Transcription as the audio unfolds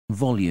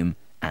volume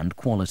and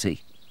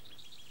quality.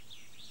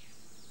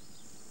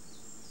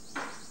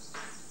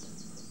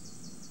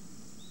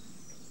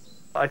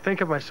 I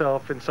think of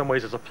myself in some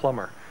ways as a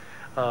plumber.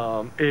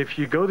 If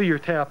you go to your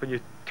tap and you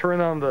turn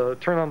on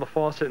the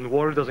faucet and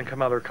water doesn't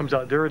come out or it comes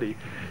out dirty,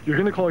 you're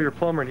going to call your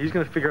plumber and he's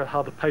going to figure out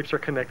how the pipes are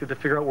connected to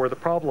figure out where the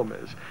problem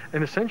is.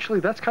 And essentially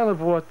that's kind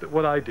of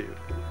what I do.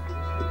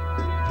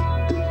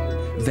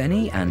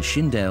 Venny and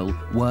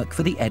Schindel work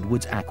for the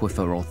Edwards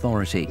Aquifer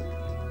Authority.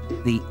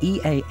 The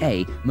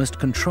EAA must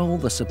control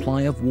the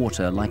supply of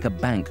water like a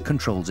bank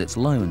controls its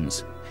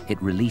loans.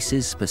 It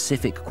releases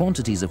specific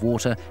quantities of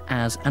water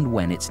as and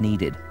when it's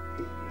needed.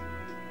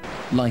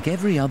 Like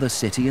every other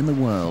city in the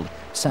world,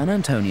 San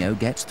Antonio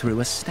gets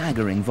through a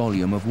staggering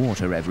volume of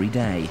water every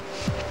day.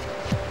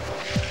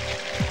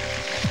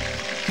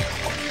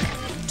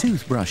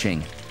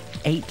 Toothbrushing,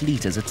 8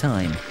 liters a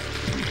time.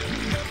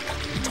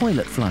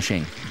 Toilet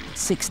flushing,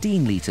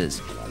 16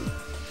 liters.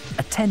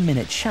 A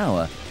 10-minute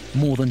shower,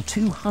 more than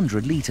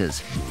 200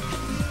 liters.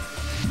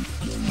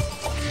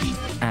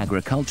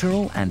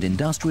 Agricultural and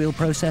industrial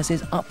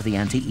processes up the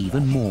ante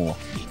even more.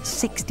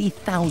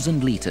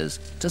 60,000 liters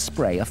to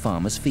spray a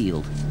farmer's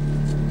field.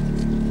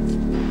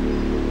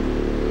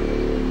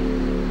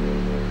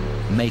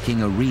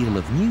 Making a reel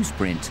of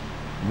newsprint,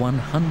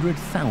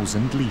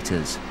 100,000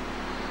 liters.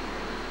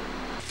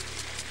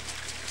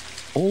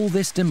 All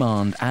this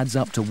demand adds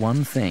up to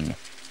one thing,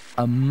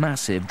 a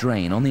massive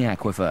drain on the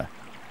aquifer.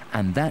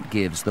 And that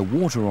gives the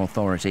Water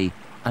Authority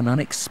an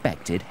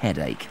unexpected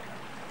headache.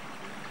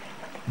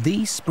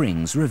 These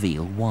springs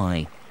reveal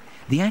why.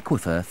 The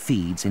aquifer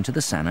feeds into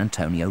the San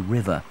Antonio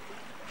River.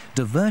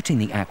 Diverting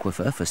the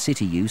aquifer for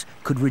city use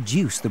could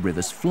reduce the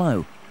river's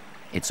flow.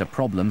 It's a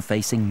problem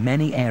facing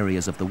many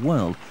areas of the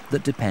world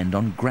that depend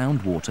on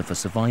groundwater for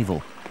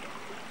survival.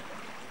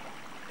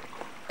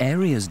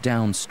 Areas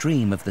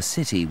downstream of the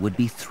city would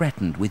be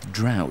threatened with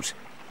drought.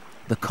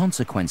 The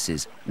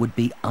consequences would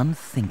be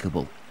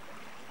unthinkable.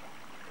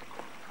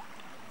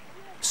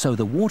 So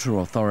the Water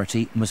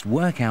Authority must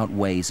work out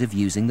ways of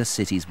using the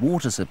city's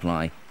water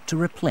supply to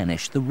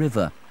replenish the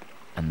river.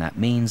 And that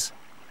means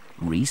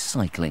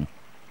recycling.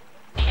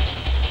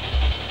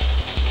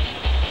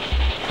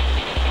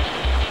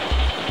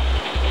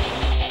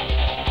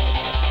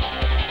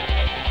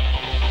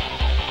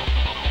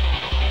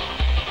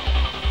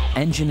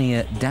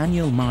 Engineer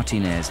Daniel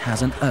Martinez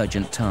has an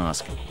urgent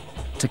task: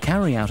 to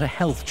carry out a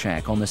health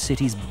check on the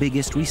city's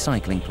biggest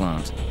recycling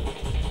plant.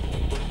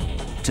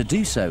 To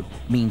do so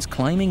means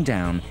climbing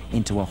down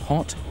into a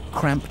hot,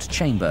 cramped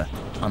chamber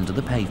under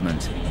the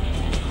pavement.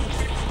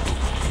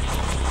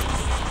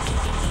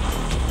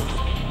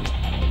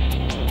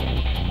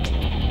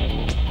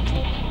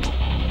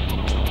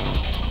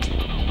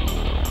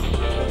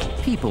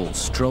 People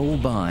stroll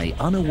by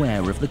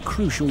unaware of the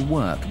crucial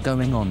work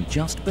going on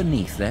just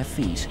beneath their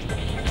feet.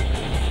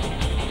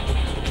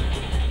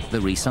 The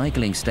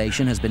recycling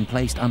station has been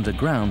placed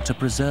underground to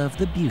preserve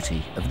the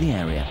beauty of the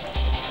area.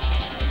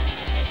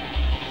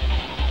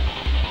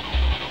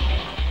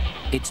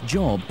 Its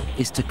job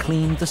is to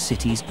clean the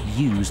city's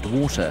used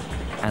water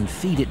and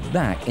feed it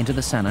back into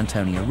the San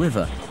Antonio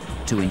River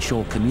to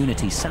ensure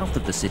communities south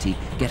of the city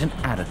get an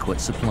adequate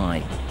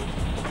supply.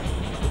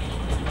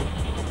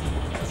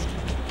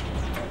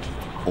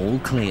 All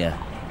clear.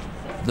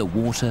 The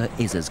water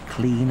is as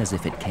clean as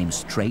if it came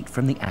straight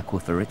from the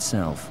aquifer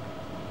itself.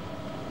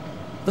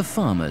 The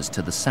farmers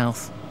to the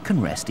south can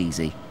rest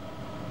easy.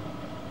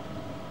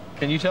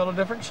 Can you tell the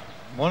difference?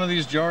 One of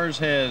these jars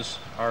has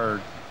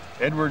our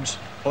Edwards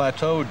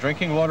Plateau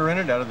drinking water in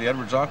it out of the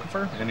Edwards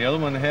Aquifer, and the other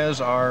one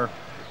has our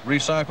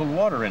recycled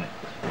water in it.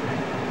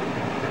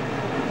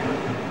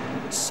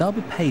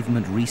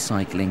 Sub-pavement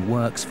recycling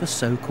works for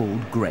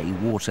so-called grey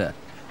water,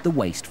 the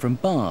waste from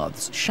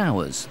baths,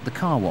 showers, the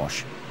car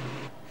wash.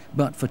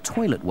 But for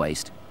toilet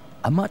waste,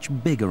 a much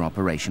bigger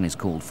operation is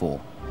called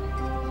for.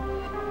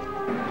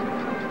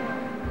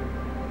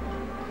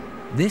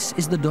 This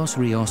is the Dos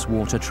Rios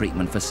Water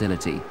Treatment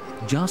Facility,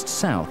 just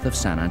south of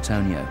San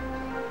Antonio.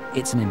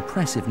 It's an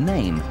impressive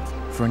name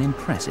for an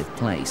impressive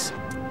place.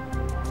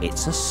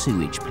 It's a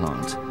sewage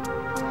plant.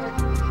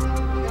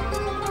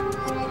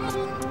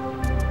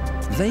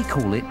 They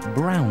call it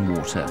brown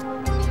water.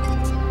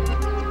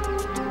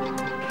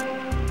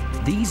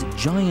 These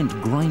giant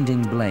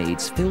grinding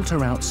blades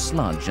filter out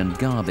sludge and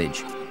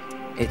garbage.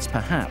 It's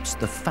perhaps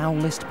the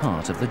foulest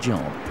part of the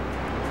job.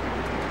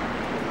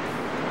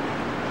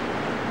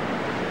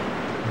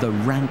 The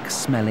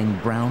rank-smelling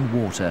brown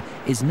water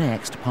is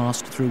next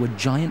passed through a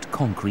giant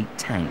concrete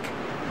tank.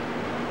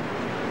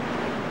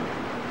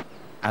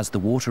 As the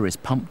water is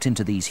pumped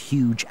into these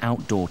huge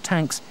outdoor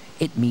tanks,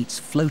 it meets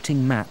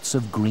floating mats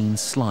of green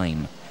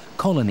slime,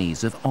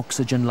 colonies of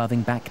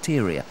oxygen-loving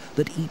bacteria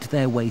that eat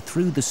their way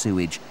through the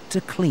sewage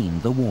to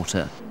clean the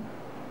water.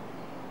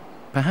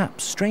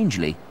 Perhaps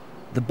strangely,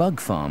 the bug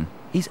farm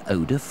is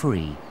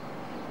odor-free.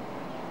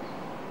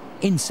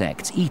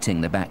 Insects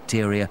eating the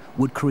bacteria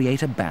would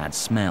create a bad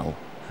smell,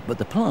 but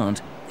the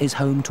plant is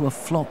home to a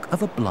flock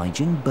of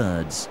obliging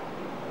birds.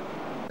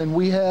 And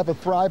we have a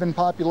thriving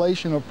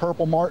population of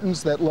purple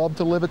martins that love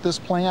to live at this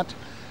plant.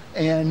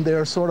 And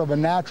they're sort of a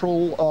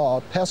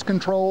natural pest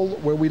control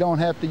where we don't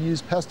have to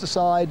use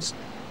pesticides.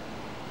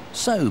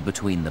 So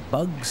between the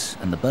bugs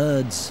and the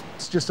birds,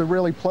 it's just a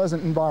really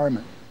pleasant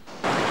environment.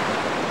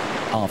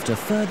 After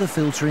further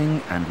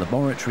filtering and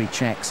laboratory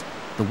checks,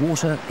 the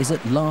water is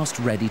at last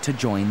ready to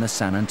join the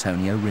San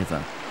Antonio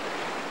River.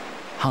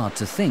 Hard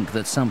to think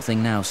that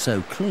something now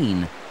so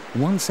clean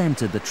once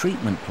entered the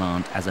treatment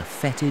plant as a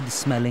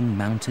fetid-smelling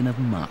mountain of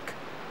muck.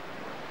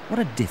 What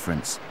a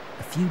difference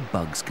a few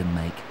bugs can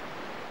make.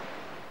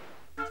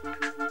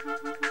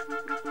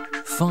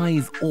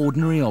 5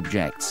 ordinary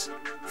objects,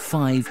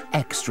 5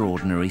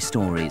 extraordinary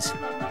stories.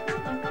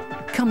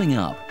 Coming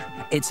up,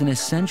 it's an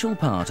essential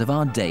part of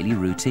our daily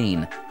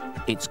routine.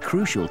 It's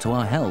crucial to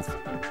our health.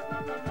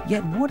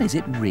 Yet what is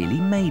it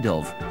really made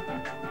of?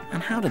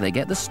 And how do they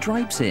get the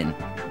stripes in?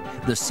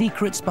 The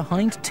secrets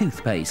behind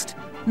toothpaste,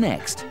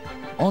 next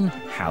on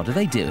How Do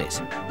They Do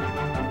It?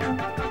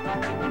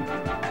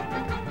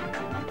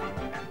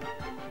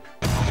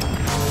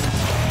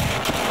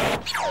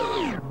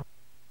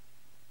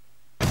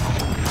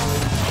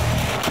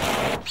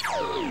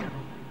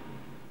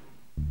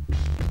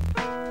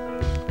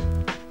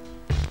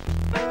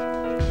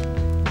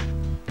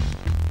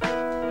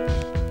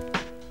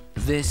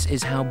 This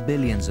is how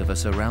billions of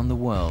us around the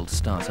world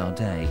start our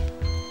day.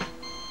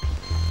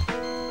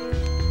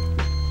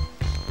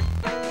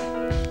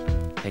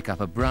 Pick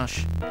up a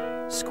brush,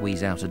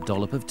 squeeze out a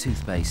dollop of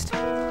toothpaste.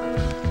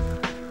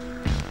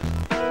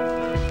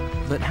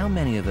 But how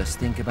many of us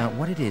think about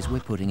what it is we're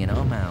putting in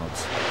our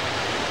mouths?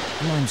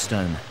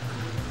 Limestone,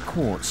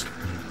 quartz,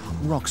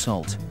 rock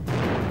salt,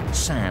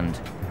 sand.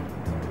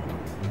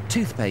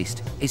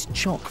 Toothpaste is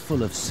chock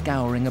full of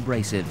scouring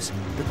abrasives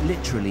that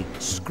literally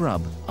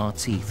scrub our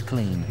teeth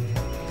clean.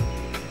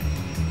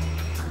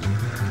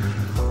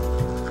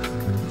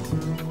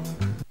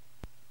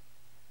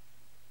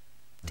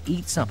 It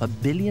eats up 1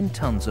 billion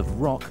tons of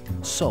rock,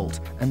 salt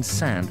and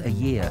sand a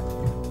year.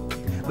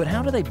 But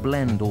how do they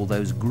blend all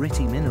those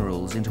gritty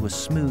minerals into a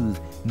smooth,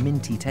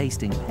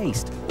 minty-tasting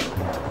paste?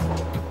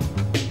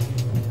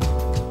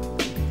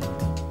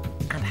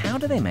 And how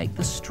do they make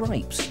the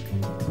stripes?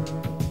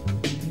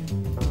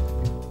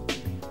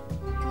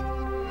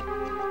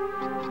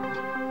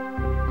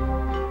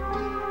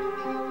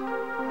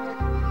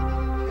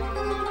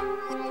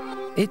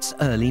 It's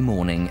early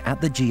morning at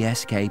the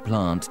GSK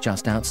plant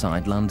just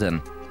outside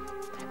London.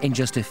 In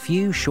just a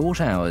few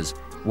short hours,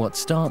 what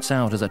starts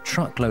out as a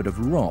truckload of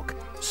rock,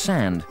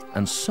 sand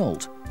and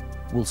salt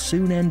will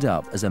soon end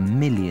up as 1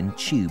 million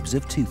tubes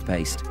of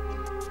toothpaste.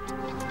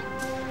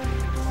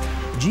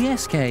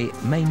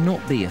 GSK may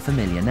not be a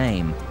familiar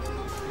name,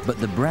 but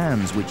the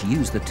brands which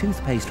use the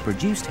toothpaste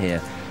produced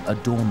here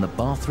adorn the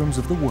bathrooms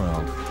of the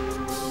world.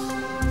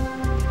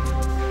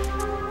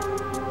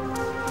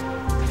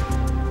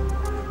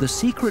 The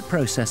secret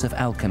process of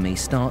alchemy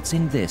starts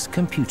in this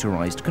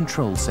computerized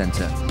control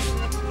center.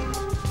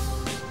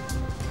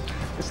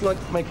 It's like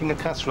making a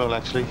casserole,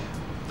 actually.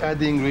 Add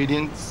the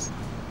ingredients,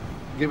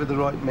 give it the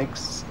right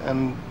mix,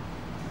 and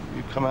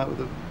you come out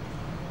with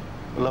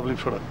a lovely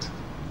product.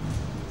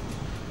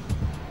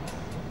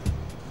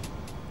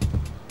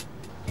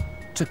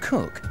 To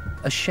cook,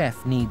 a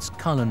chef needs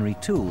culinary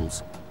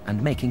tools,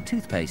 and making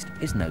toothpaste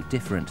is no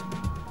different.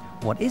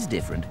 What is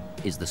different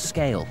is the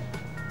scale.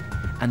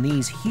 And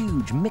these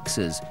huge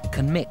mixers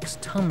can mix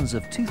tons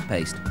of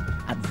toothpaste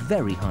at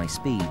very high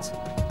speeds.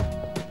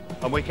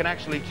 And we can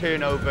actually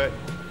turn over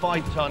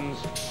 5 tons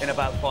in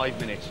about 5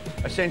 minutes.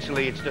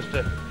 Essentially, it's just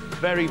a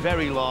very,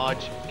 very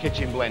large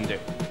kitchen blender.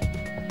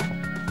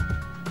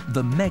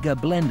 The mega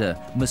blender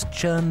must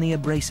churn the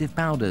abrasive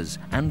powders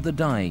and the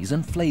dyes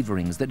and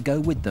flavorings that go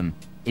with them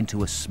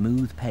into a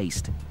smooth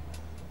paste.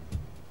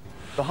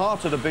 The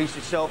heart of the beast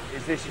itself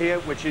is this here,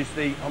 which is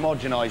the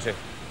homogenizer.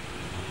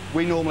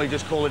 We normally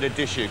just call it a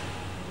tissue.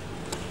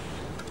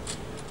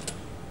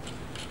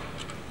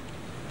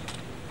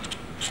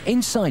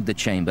 Inside the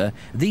chamber,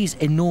 these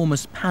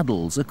enormous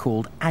paddles are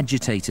called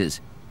agitators.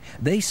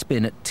 They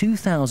spin at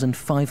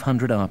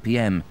 2,500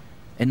 RPM,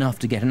 enough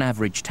to get an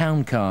average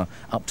town car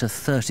up to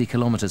 30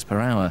 kilometers per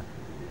hour.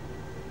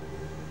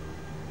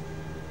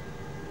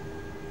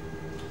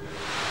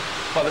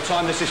 By the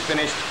time this is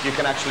finished, you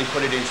can actually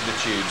put it into the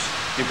tubes.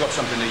 You've got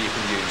something that you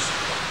can use.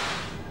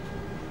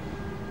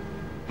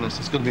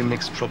 It's got to be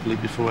mixed properly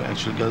before it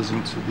actually goes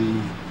into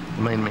the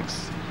main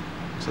mix.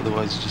 So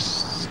otherwise you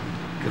just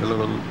get a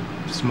lot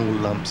of small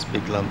lumps,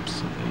 big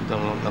lumps. You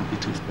don't want lumpy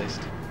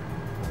toothpaste.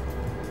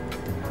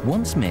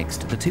 Once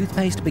mixed, the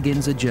toothpaste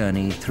begins a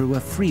journey through a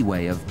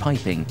freeway of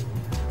piping.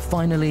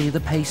 Finally,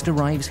 the paste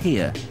arrives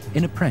here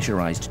in a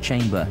pressurized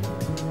chamber.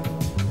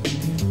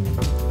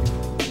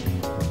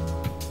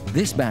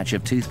 This batch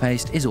of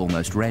toothpaste is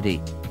almost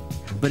ready,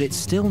 but it's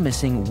still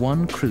missing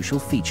one crucial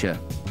feature: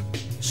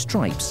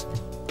 stripes.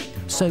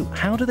 So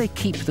how do they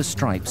keep the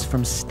stripes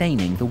from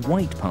staining the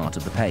white part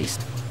of the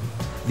paste?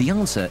 The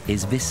answer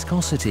is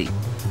viscosity.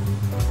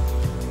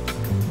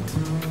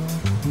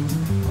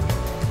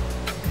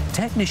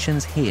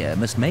 Technicians here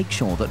must make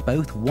sure that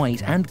both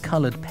white and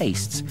coloured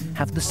pastes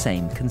have the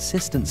same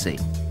consistency.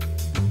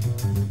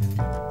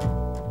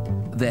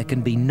 There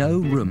can be no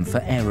room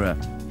for error.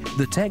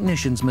 The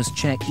technicians must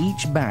check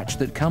each batch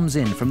that comes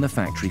in from the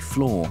factory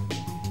floor.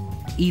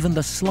 Even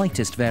the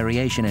slightest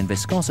variation in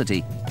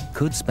viscosity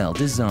could spell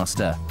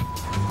disaster.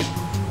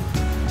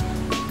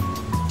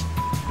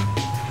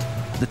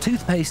 The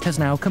toothpaste has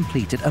now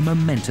completed a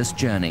momentous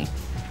journey,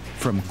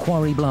 from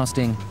quarry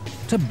blasting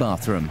to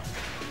bathroom.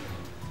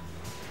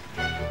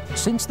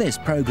 Since this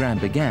program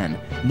began,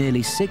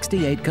 nearly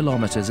 68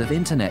 kilometers of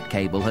internet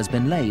cable has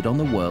been laid on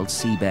the world's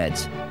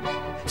seabeds.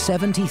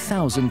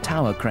 70,000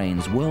 tower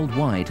cranes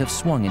worldwide have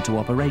swung into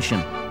operation.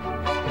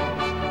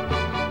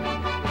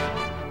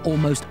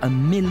 Almost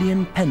 1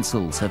 million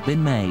pencils have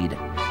been made.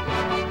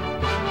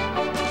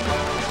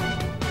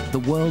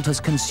 The world has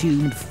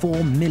consumed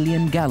 4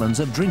 million gallons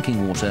of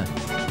drinking water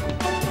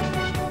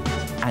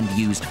and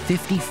used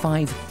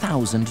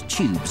 55,000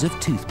 tubes of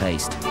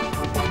toothpaste.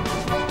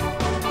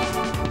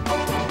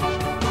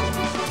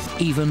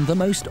 Even the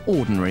most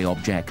ordinary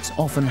objects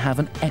often have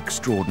an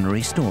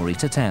extraordinary story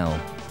to tell.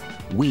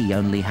 We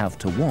only have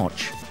to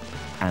watch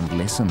and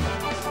listen.